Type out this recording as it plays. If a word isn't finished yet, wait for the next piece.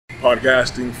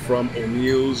Podcasting from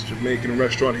O'Neill's Jamaican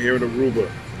restaurant here in Aruba.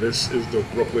 This is the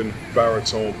Brooklyn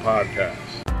Baritone Podcast.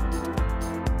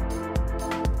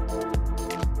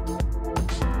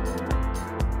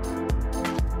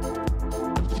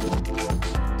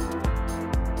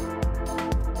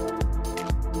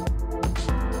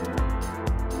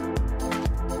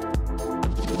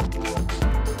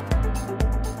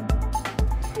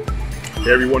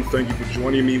 Hey everyone, thank you for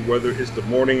joining me, whether it's the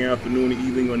morning, afternoon,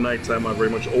 evening, or nighttime. I very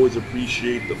much always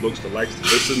appreciate the looks, the likes, the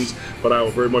listens, but I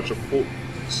will very much enjoy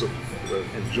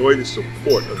the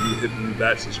support of you hitting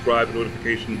that subscribe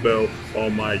notification bell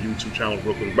on my YouTube channel,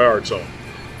 Brooklyn Baritone.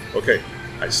 Okay,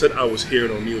 I said I was here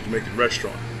at O'Neill's Jamaican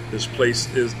restaurant. This place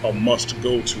is a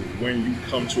must-go-to when you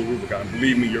come to Aruba. God,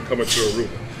 believe me, you're coming to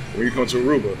Aruba. When you come to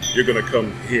Aruba, you're going to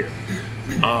come here.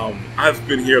 I've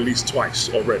been here at least twice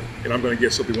already, and I'm going to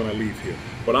get something when I leave here.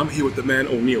 But I'm here with the man,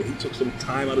 O'Neill. He took some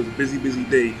time out of his busy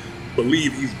day.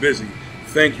 Believe he's busy.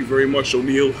 Thank you very much,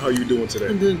 O'Neill. How are you doing today?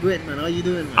 I'm doing great, man. How are you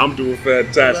doing, man? I'm doing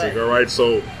fantastic, all right?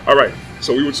 So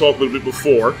we were talking a little bit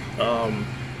before.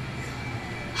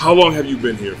 How long have you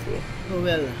been here for? Oh,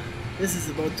 well, this is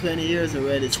about 20 years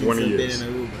already since I've been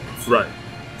in Aruba. Right.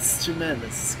 It's tremendous.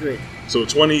 It's great. So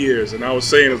 20 years, and I was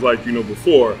saying it's like,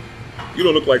 before, you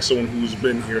don't look like someone who's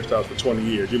been here for 20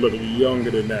 years. You look younger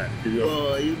than that.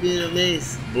 Oh, you've been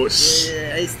amazed.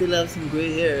 Yeah, I still have some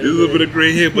gray hair. There's a little bit of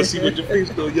gray hair, but see, with your face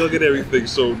still young and everything.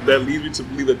 So that leads me to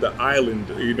believe that the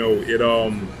island, it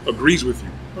agrees with you.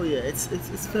 Oh yeah, it's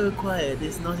very quiet.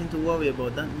 There's nothing to worry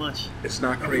about that much. It's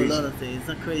not crazy. A lot of things. It's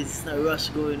not crazy. It's not rush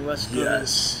going, rush coming.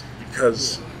 Yes,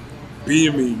 because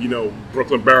being me,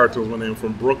 Brooklyn Baritone is my name,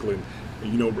 from Brooklyn.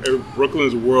 Brooklyn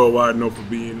is worldwide known for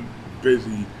being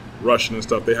busy, rushing and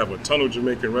stuff. They have a ton of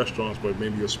Jamaican restaurants, but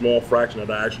maybe a small fraction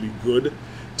that are actually good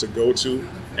to go to.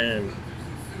 And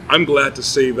I'm glad to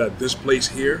say that this place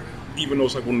here, even though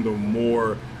it's like one of the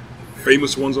more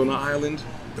famous ones on the island,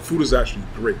 the food is actually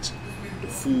great. The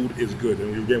food is good.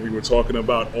 And we were talking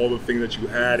about all the things that you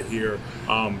had here.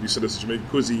 You said this is Jamaican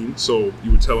cuisine, so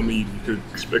you were telling me you could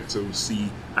expect to see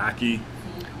ackee.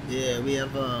 Yeah,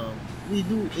 we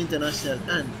do international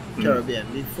and Caribbean.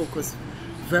 We focus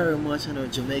very much on our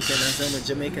Jamaican, as I'm a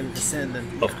Jamaican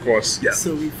descendant. Of course, yeah.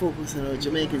 So we focus on our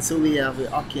Jamaican. So we have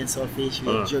ackee and saltfish, we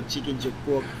have jerk chicken, jerk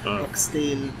pork,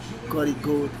 oxtail, curry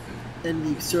goat, and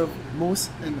we serve most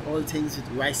and all things with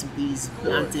rice and peas,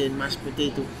 plantain, mashed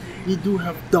potato. We do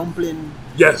have dumpling.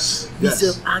 Yes. We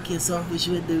serve ackee and saltfish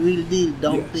with the real deal.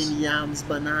 Dumpling, yams,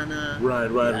 banana. Right.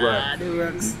 The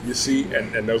works. You see,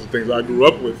 and those are things I grew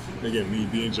up with. Again, me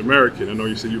being Jamaican. I know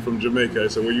you said you're from Jamaica.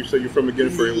 So where you say you're from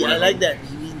again? I like that.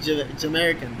 You mean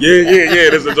Jamaican. Yeah.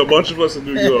 There's a bunch of us in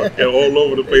New York and all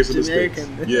over the place in the States.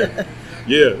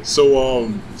 Yeah. So all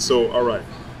right.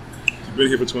 You've been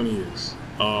here for 20 years.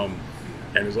 And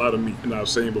there's a lot of meat. And I was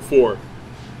saying before,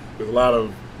 there's a lot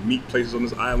of meat places on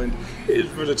this island. It's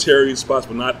vegetarian spots,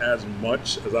 but not as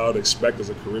much as I would expect as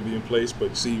a Caribbean place.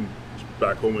 But see,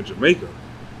 back home in Jamaica,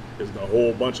 there's a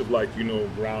whole bunch of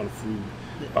ground food,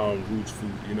 roots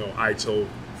food, Ito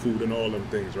food and all them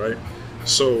things, right?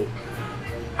 So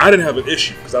I didn't have an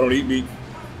issue because I don't eat meat.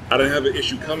 I didn't have an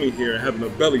issue coming here and having a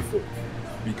belly full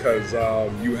because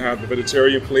you have the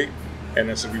vegetarian plate, and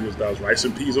that was rice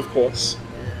and peas, of course.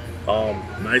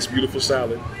 Nice, beautiful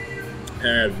salad.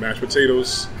 Had mashed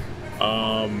potatoes,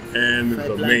 and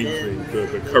the main thing,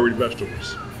 the curried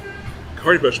vegetables.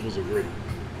 Curried vegetables are great.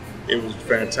 It was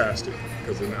fantastic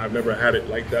because I've never had it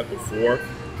like that before,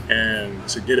 and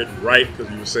to get it right,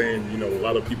 because you were saying, a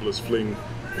lot of people is fling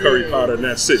curry powder and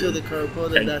that's it. Sure, the curry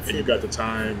powder, and that's it. You got the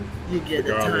thyme. You get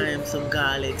the thyme, some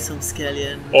garlic, some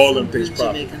scallion, all them things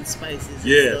properly. Jamaican spices.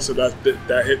 Yeah, so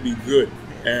that hit me good,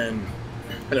 and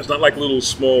it's not like a little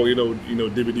small,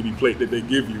 dibby plate that they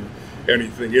give you.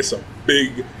 Anything. It's a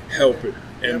big helping.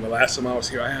 And the last time I was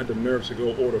here, I had the nerve to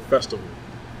go order festival,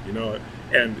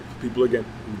 and people, again,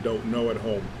 who don't know at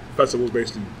home, festival is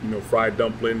basically, fried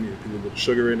dumpling, people put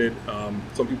sugar in it,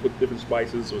 some people put different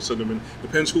spices or cinnamon,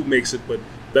 depends who makes it, but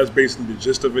that's basically the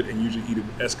gist of it, and usually eat it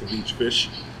with escabeche fish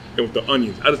and with the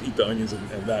onions. I just eat the onions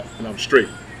and that, and I'm straight.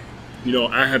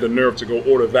 I had the nerve to go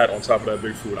order that on top of that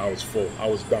big food. I was full. I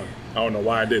was done. I don't know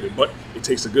why I did it, but it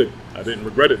tasted good. I didn't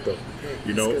regret it, though,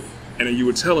 And then you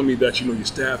were telling me that, your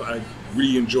staff, I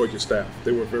really enjoyed your staff.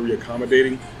 They were very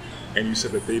accommodating. And you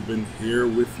said that they've been here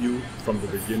with you from the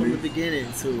beginning? From the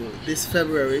beginning. So this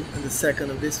February, on the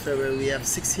 2nd of this February, we have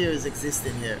 6 years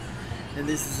existing here. And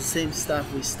this is the same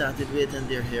staff we started with, and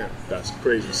they're here. That's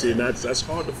crazy. See, and that's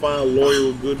hard to find a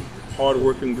loyal, good,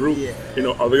 hard-working group. Yeah.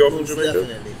 Are they all from Jamaica?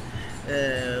 Definitely.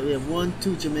 We have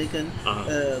 2 Jamaican.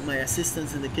 My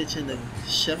assistants in the kitchen, the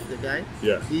chef, the guy.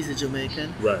 Yeah. He's a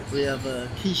Jamaican. Right. We have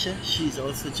Keisha. She's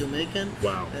also Jamaican.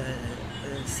 Wow.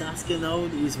 Saskia now,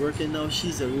 who's working now.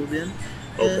 She's Aruban.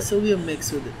 Okay. So we are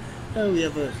mixed with it. We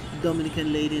have a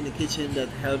Dominican lady in the kitchen that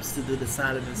helps to do the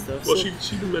salad and stuff. Well, so,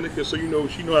 she's Dominican, so she know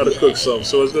how to cook some.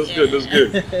 So that's good. That's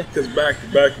good. Because back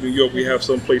in New York, we have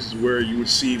some places where you would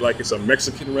see like it's a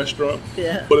Mexican restaurant,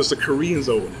 but it's the Koreans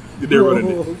over it. They're running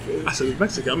it. Okay. I said it's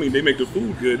Mexican. I mean, they make the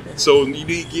food good, so you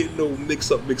didn't get no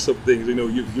mix up things. You know,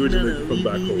 you're Jamaican from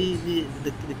back home.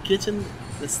 The kitchen.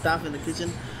 The staff in the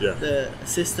kitchen, yeah. The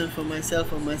assistant for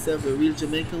myself and myself, a real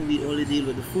Jamaican. We only deal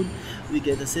with the food. We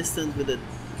get assistant with the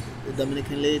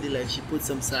Dominican lady, like she puts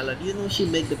some salad. You know, she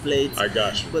make the plates. I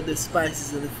got you. But the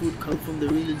spices and the food come from the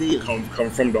real deal.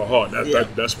 Come from the heart.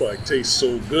 That's why it tastes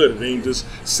so good. It ain't just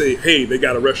say, hey, they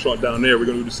got a restaurant down there, we're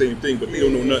gonna do the same thing, but they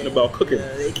don't know nothing about cooking.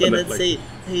 They cannot say,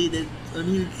 hey, the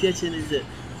O'Neill kitchen is a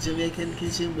Jamaican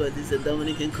kitchen, but it's a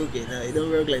Dominican cooking. No, it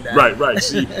don't work like that. Right.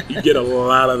 See, you get a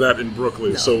lot of that in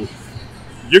Brooklyn. No. So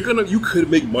you could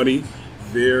make money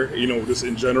there, you know, just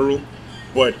in general,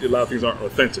 but a lot of things aren't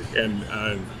authentic. And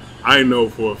I know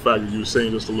for a fact, as you were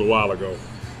saying just a little while ago,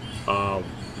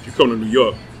 if you come to New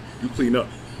York, you clean up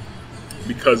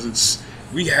because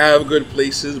we have good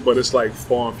places, but it's like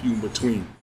far and few in between.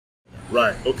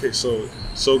 Right. Okay. So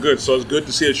good. So it's good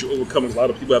to see that you're overcoming. A lot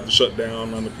of people have to shut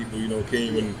down. A lot of people, you know,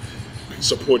 came and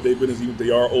support their business, even if they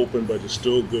are open. But it's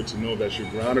still good to know that you're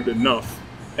grounded enough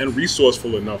and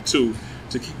resourceful enough too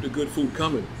to keep the good food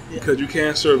coming. Yeah. Because you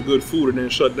can't serve good food and then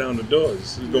shut down the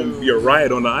doors. It's going to be a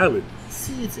riot on the island.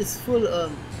 See, it's full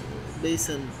based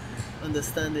on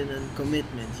understanding and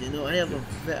commitment. You know, I have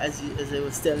as I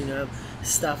was telling you, I have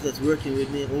staff that's working with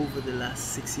me over the last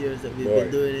 6 years that we've been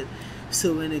doing it.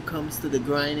 So when it comes to the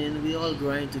grinding, we all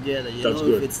grind together. You know,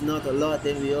 if it's not a lot,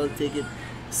 then we all take it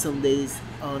some days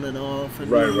on and off,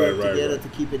 and we work together to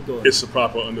keep it going. It's a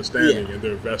proper understanding, and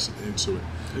they're invested into it.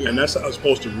 Yeah. And that's how it's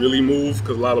supposed to really move,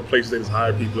 because a lot of places they just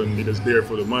hire people and they're just there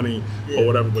for the money or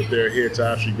whatever, but they're here to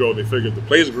actually grow. They figure if the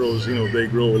place grows, you know, they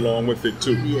grow along with it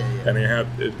too. And they have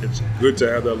it's good to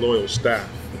have that loyal staff.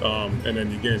 And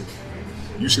then again,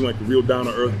 you seem like a real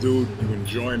down-to-earth dude. You're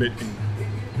enjoying it, and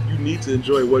you need to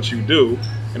enjoy what you do,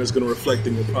 and it's going to reflect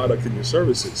in your product and your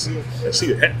services. And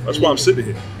see, that's why I'm sitting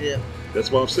here. Yeah. That's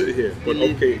why I'm sitting here. But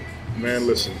okay, man,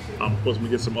 listen, I'm supposed to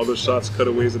get some other shots,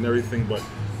 cutaways, and everything, but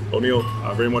O'Neill,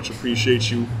 I very much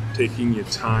appreciate you taking your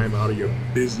time out of your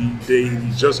busy day.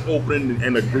 You just opened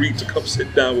and agreed to come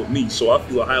sit down with me, so I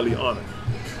feel highly honored.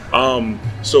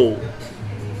 So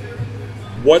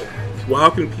how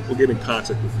can people get in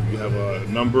contact with you? You have a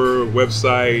number,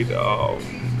 website,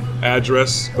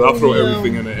 address? I'll throw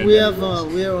everything in the we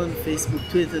are on Facebook,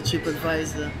 Twitter,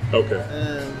 TripAdvisor. Okay.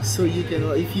 So you can,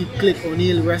 if you click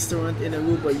O'Neill Restaurant in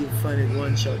Aruba, you find it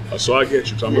one shot. So I get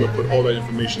you. So I'm going to put all that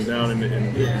information down in the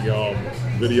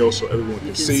video so everyone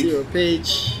can see. You can see our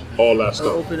page. All that stuff.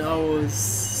 Our open hours,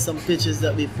 some pictures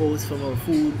that we post from our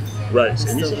food. Right.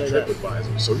 And he's on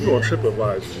TripAdvisor. So you're on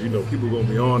TripAdvisor. You know, people are going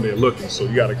to be on there looking, so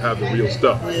you got to have the real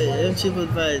stuff. Yeah,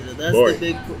 TripAdvisor.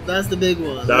 That's the big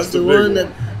one. That's the one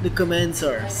that the comments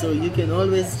are. So you can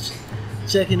always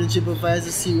check in on TripAdvisor,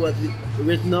 see what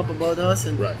written up about us,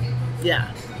 and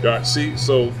see,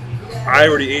 so I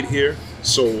already ate here,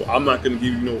 so I'm not going to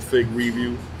give you no fake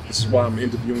review. This is why I'm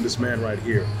interviewing this man right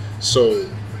here. So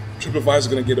TripAdvisor is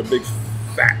going to get a big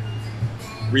fat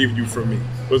review from me.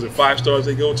 Was it 5 stars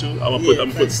they go to? I'm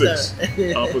gonna put 6.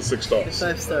 I'm gonna put 6 stars.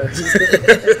 5 stars.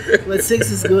 But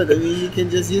 6 is good. I mean, you can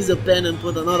just use a pen and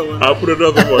put another one. I'll put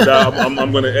another one. Now,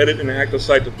 I'm gonna edit and hack the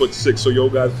site to put 6. So you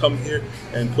guys come here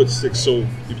and put 6. So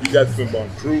if you guys swim on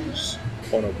cruise,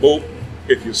 on a boat,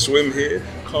 if you swim here,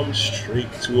 come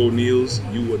straight to O'Neill's.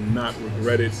 You will not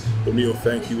regret it. O'Neill,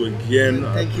 thank you again.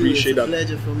 I appreciate that. It's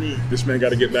a pleasure for me. This man got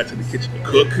to get back to the kitchen to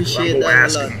cook. I'm gonna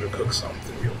ask him to cook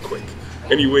something real quick.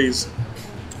 Anyways,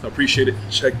 I appreciate it.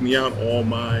 Check me out on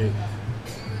my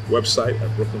website at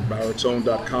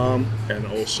brooklynbaritone.com and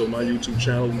also my YouTube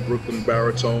channel, Brooklyn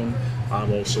Baritone.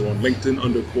 I'm also on LinkedIn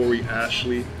under Corey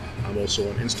Ashley. I'm also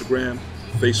on Instagram,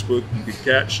 Facebook. You can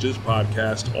catch this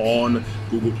podcast on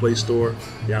Google Play Store,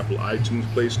 the Apple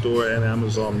iTunes Play Store, and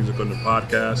Amazon Music under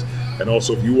podcast. And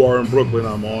also, if you are in Brooklyn,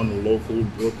 I'm on local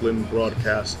Brooklyn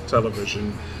broadcast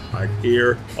television. I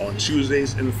air on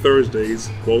Tuesdays and Thursdays,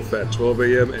 both at 12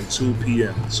 a.m. and 2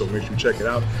 p.m. So make sure you check it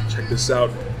out. Check this out.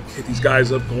 Hit these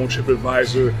guys up. Go on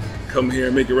TripAdvisor. Come here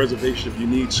and make a reservation if you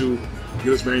need to. Give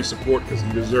this man support because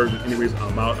he deserves it. Anyways,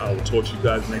 I'm out. I will talk to you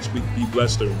guys next week. Be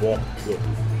blessed and walk good.